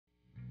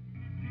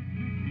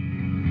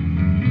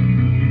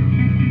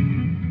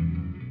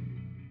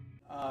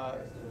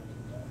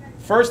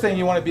first thing,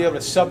 you want to be able to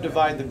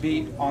subdivide the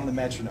beat on the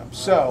metronome.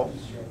 So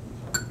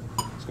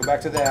let's go back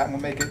to that. I'm going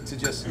to make it to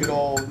just good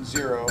old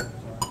 0.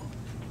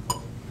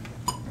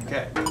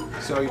 Okay,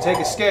 so you take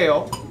a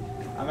scale.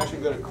 I'm actually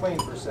going to go to clean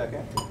for a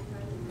second.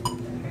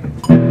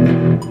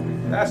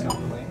 That's not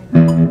clean.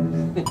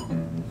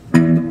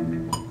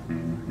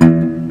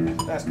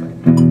 That's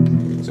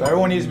clean. So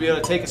everyone needs to be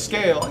able to take a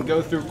scale and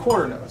go through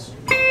quarter notes.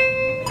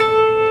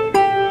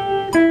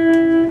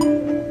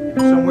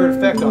 Some weird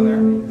effect on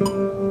there.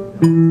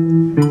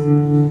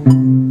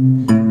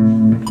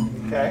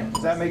 Okay,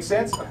 does that make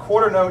sense? A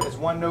quarter note is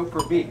 1 note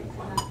per beat.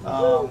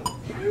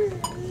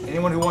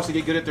 Anyone who wants to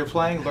get good at their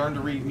playing, learn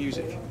to read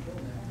music.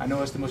 I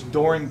know it's the most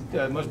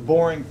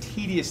boring,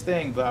 tedious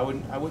thing, but I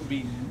wouldn't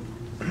be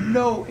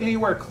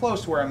anywhere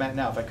close to where I'm at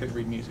now if I couldn't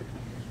read music.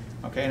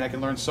 Okay, and I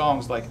can learn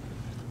songs like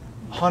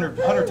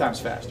 100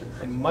 times faster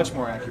and much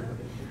more accurately.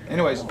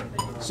 Anyways,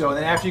 so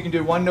then after you can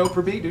do 1 note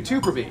per beat, do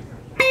 2 per beat.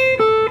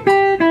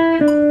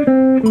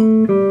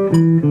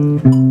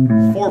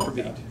 4 per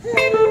beat.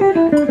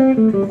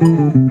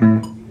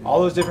 All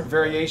those different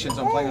variations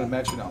on playing on a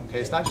metronome. Okay,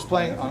 it's not just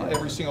playing on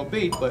every single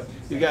beat, but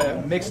you got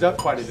to mix it up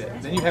quite a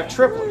bit. Then you have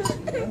triplets.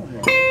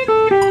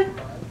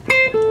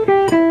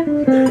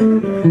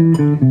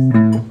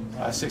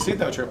 16th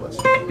note triplets.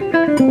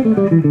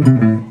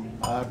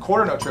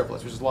 Quarter note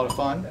triplets, which is a lot of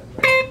fun.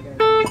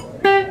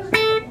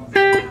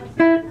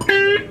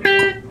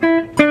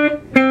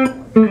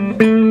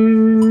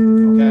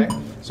 Okay,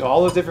 so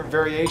all those different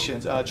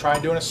variations. Try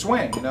doing a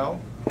swing, you know.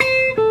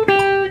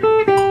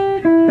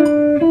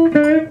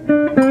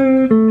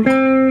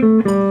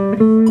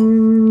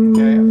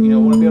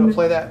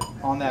 Play that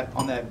on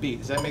that beat.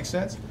 Does that make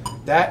sense?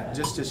 That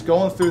just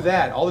going through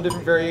that, all the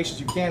different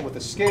variations you can with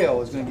the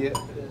scale is going to get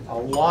a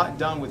lot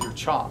done with your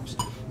chops.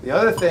 The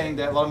other thing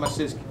that a lot of my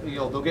students,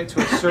 they'll get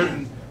to a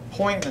certain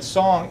point in a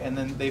song and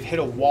then they've hit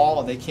a wall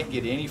and they can't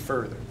get any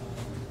further.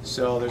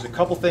 So there's a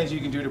couple things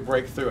you can do to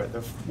break through it.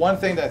 The one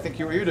thing that I think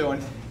you're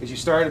doing is you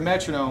start a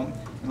metronome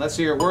and let's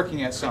say you're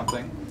working at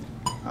something.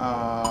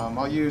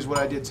 I'll use what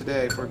I did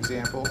today, for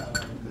example.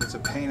 It's a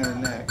pain in the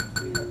neck.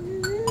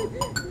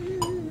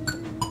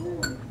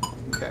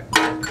 Okay.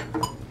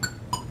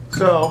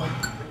 So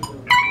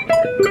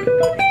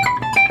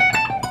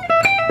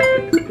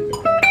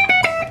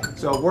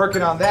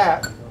working on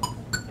that,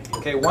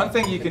 okay, one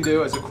thing you can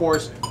do is, of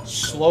course,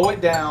 slow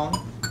it down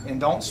and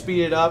don't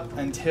speed it up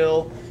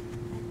until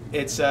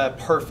it's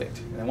perfect.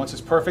 And once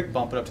it's perfect,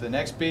 bump it up to the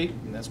next beat,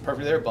 and that's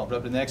perfect there, bump it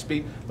up to the next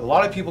beat. But a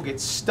lot of people get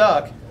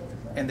stuck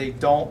and they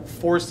don't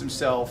force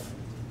themselves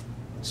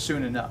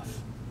soon enough.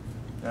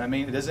 You know what I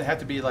mean? It doesn't have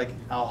to be like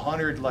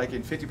 100, like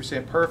in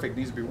 50% perfect. It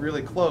needs to be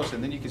really close,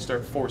 and then you can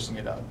start forcing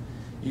it up.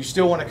 You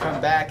still want to come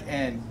back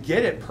and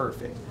get it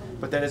perfect,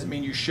 but that doesn't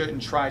mean you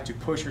shouldn't try to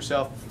push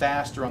yourself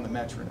faster on the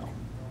metronome.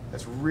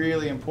 That's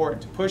really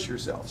important to push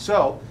yourself.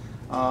 So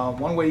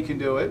one way you can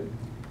do it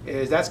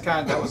is that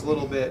was a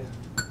little bit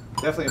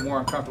definitely more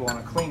uncomfortable on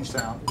a clean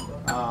sound.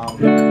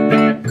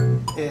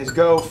 Is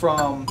go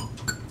from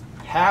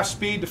half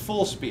speed to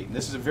full speed. And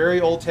this is a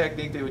very old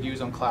technique they would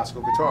use on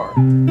classical guitar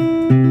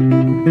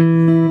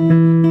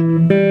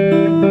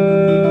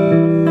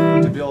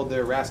to build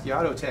their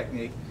raschiato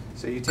technique.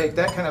 So you take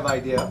that kind of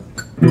idea,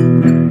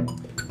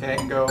 okay,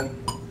 and go,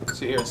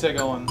 see here, instead of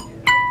going,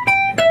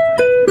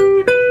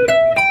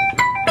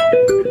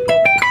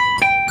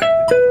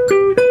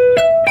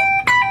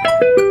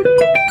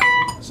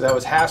 so that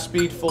was half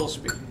speed, full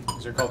speed.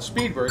 These are called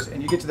speed bursts,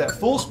 and you get to that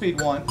full speed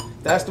one,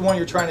 that's the one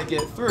you're trying to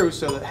get through,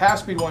 so the half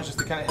speed one is just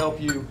to kind of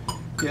help you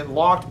get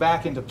locked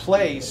back into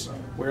place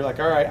where you're like,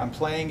 all right, I'm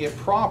playing it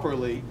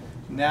properly,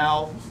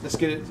 now let's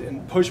get it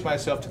and push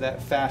myself to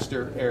that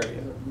faster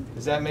area.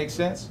 Does that make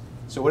sense?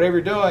 So whatever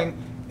you're doing,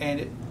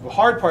 and the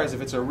hard part is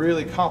if it's a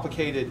really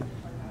complicated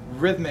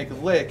rhythmic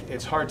lick,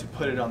 it's hard to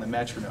put it on the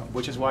metronome,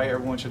 which is why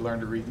everyone should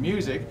learn to read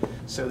music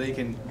so they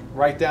can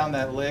write down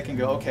that lick and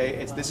go,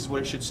 okay, this is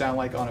what it should sound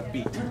like on a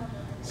beat.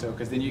 So,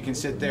 because then you can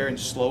sit there and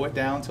slow it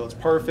down until it's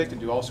perfect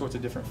and do all sorts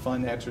of different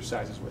fun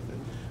exercises with it.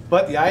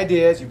 But the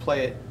idea is you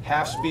play it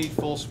half speed,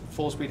 full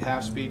speed,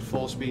 half speed,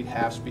 full speed,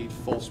 half speed,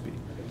 full speed.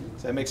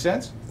 Does that make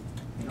sense?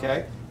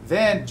 Okay.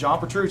 Then John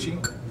Petrucci,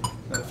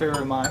 a favorite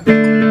of mine,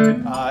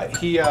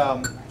 he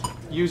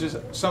uses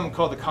something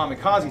called the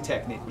kamikaze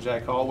technique, which I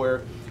call,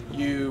 where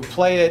you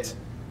play it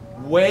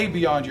way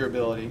beyond your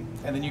ability,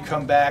 and then you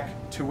come back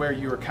to where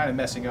you were kind of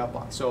messing up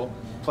on. So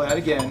play that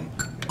again.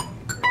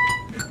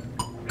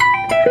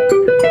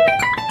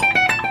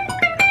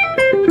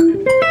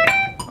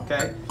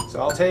 Okay,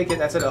 so I'll take it,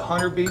 that's at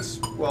 100 beats,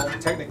 well,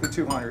 technically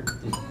 200.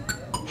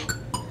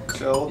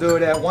 So we'll do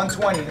it at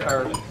 120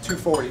 or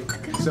 240.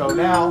 So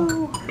now,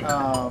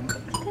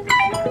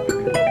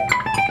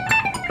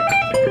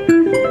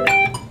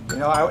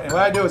 and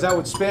what I do is I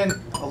would spend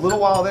a little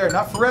while there,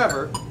 not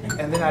forever,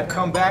 and then I'd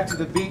come back to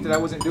the beat that I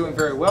wasn't doing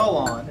very well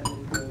on,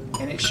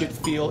 and it should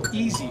feel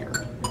easier.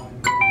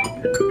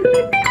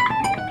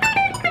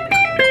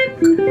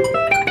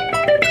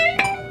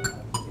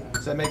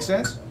 Does that make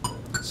sense?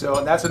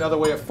 So that's another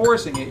way of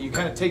forcing it. You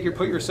kind of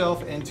put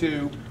yourself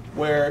into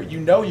where you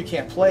know you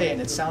can't play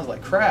and it sounds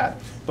like crap,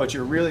 but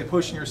you're really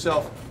pushing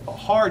yourself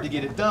hard to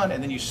get it done,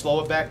 and then you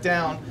slow it back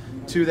down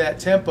to that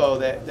tempo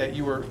that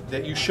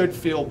you should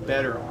feel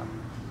better on.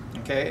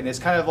 Okay, and it's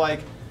kind of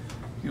like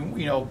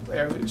you know,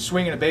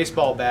 swinging a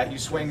baseball bat. You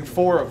swing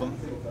 4 of them,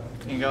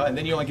 and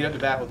then you only get up to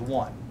bat with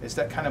 1. It's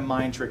that kind of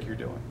mind trick you're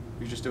doing.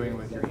 You're just doing it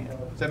with your hand.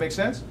 Does that make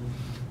sense?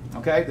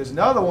 Okay, there's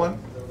another one,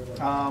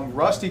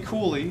 Rusty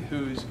Cooley,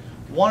 who's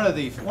one of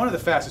the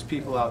fastest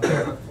people out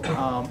there.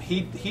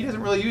 He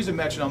doesn't really use a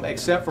metronome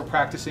except for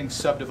practicing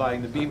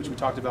subdividing the beat, which we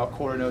talked about,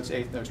 quarter notes,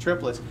 eighth notes,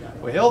 triplets.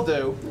 What he'll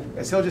do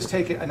is he'll just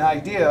take an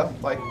idea,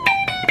 like,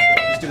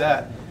 just do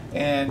that,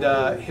 and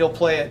he'll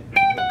play it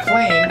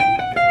clean,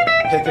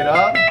 pick it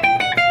up,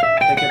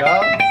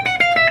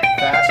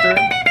 faster,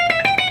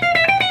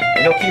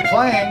 and he'll keep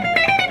playing.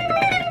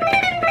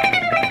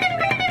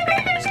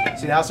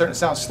 See, now it's starting to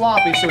sound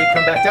sloppy, so we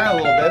come back down a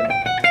little bit.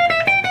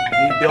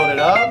 And you build it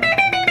up,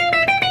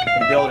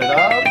 and build it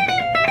up,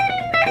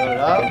 build it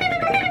up.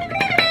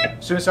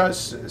 As soon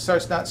as it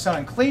starts not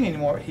sounding clean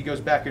anymore, he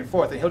goes back and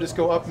forth, and he'll just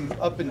go up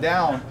and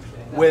down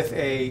with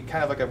a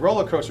kind of like a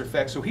roller coaster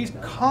effect. So he's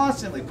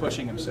constantly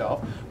pushing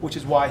himself, which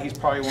is why he's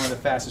probably one of the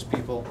fastest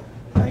people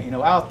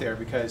out there,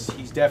 because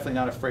he's definitely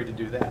not afraid to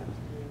do that.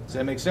 Does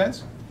that make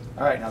sense?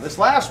 All right, now this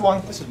last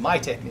one, this is my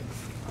technique.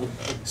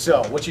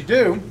 So what you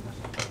do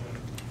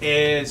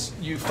is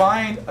you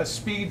find a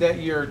speed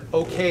that you're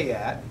okay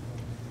at.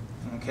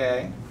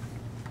 Okay.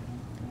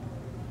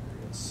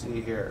 Let's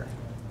see here.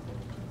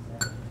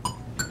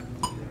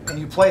 And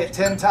you play it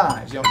 10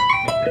 times.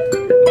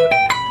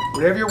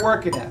 Whatever you're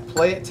working at,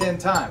 play it 10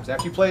 times.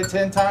 After you play it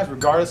 10 times,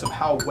 regardless of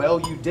how well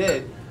you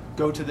did,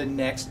 go to the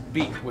next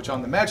beat, which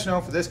on the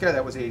metronome for this guy,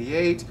 that was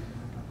 88,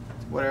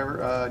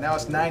 whatever. Now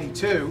it's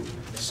 92.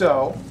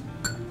 So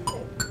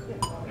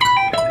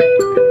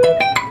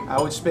I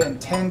would spend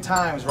 10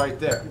 times right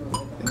there.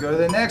 Then go to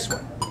the next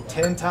one,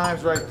 10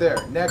 times right there.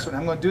 Next one,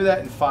 I'm going to do that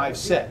in 5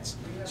 sets.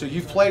 So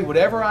you've played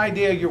whatever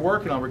idea you're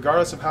working on,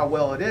 regardless of how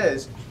well it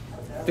is,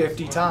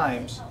 50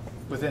 times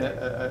within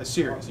a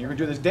series. And you're going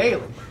to do this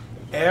daily.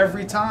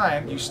 Every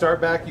time you start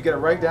back, you got to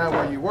write down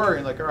where you were,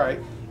 and like, all right,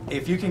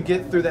 if you can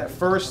get through that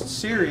first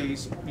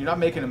series, you're not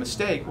making a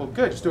mistake, well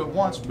good, just do it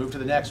once, move to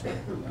the next one.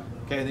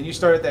 Okay, and then you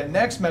start at that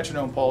next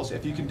metronome pulse.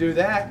 If you can do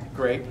that,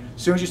 great.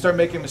 As soon as you start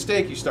making a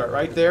mistake, you start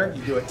right there,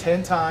 you do it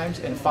 10 times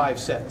in 5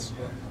 sets.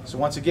 So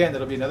once again,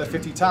 that'll be another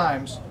 50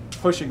 times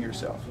pushing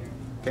yourself.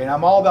 Okay, and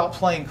I'm all about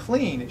playing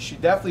clean. It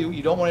should definitely,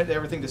 you don't want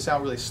everything to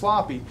sound really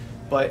sloppy,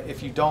 but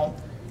if you don't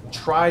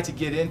try to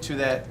get into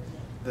that,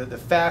 the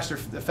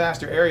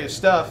faster area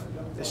stuff,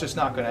 it's just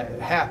not going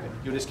to happen.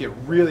 You'll just get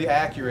really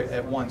accurate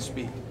at one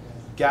speed.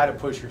 Got to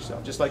push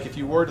yourself. Just like if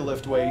you were to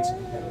lift weights,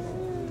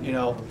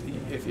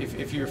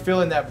 if you're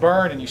feeling that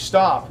burn and you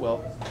stop,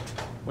 well,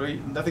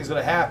 nothing's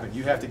going to happen.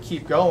 You have to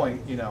keep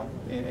going,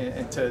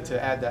 and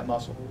to add that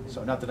muscle.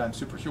 So not that I'm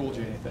super huge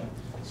or anything.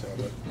 So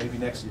maybe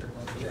next year.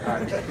 All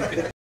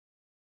right.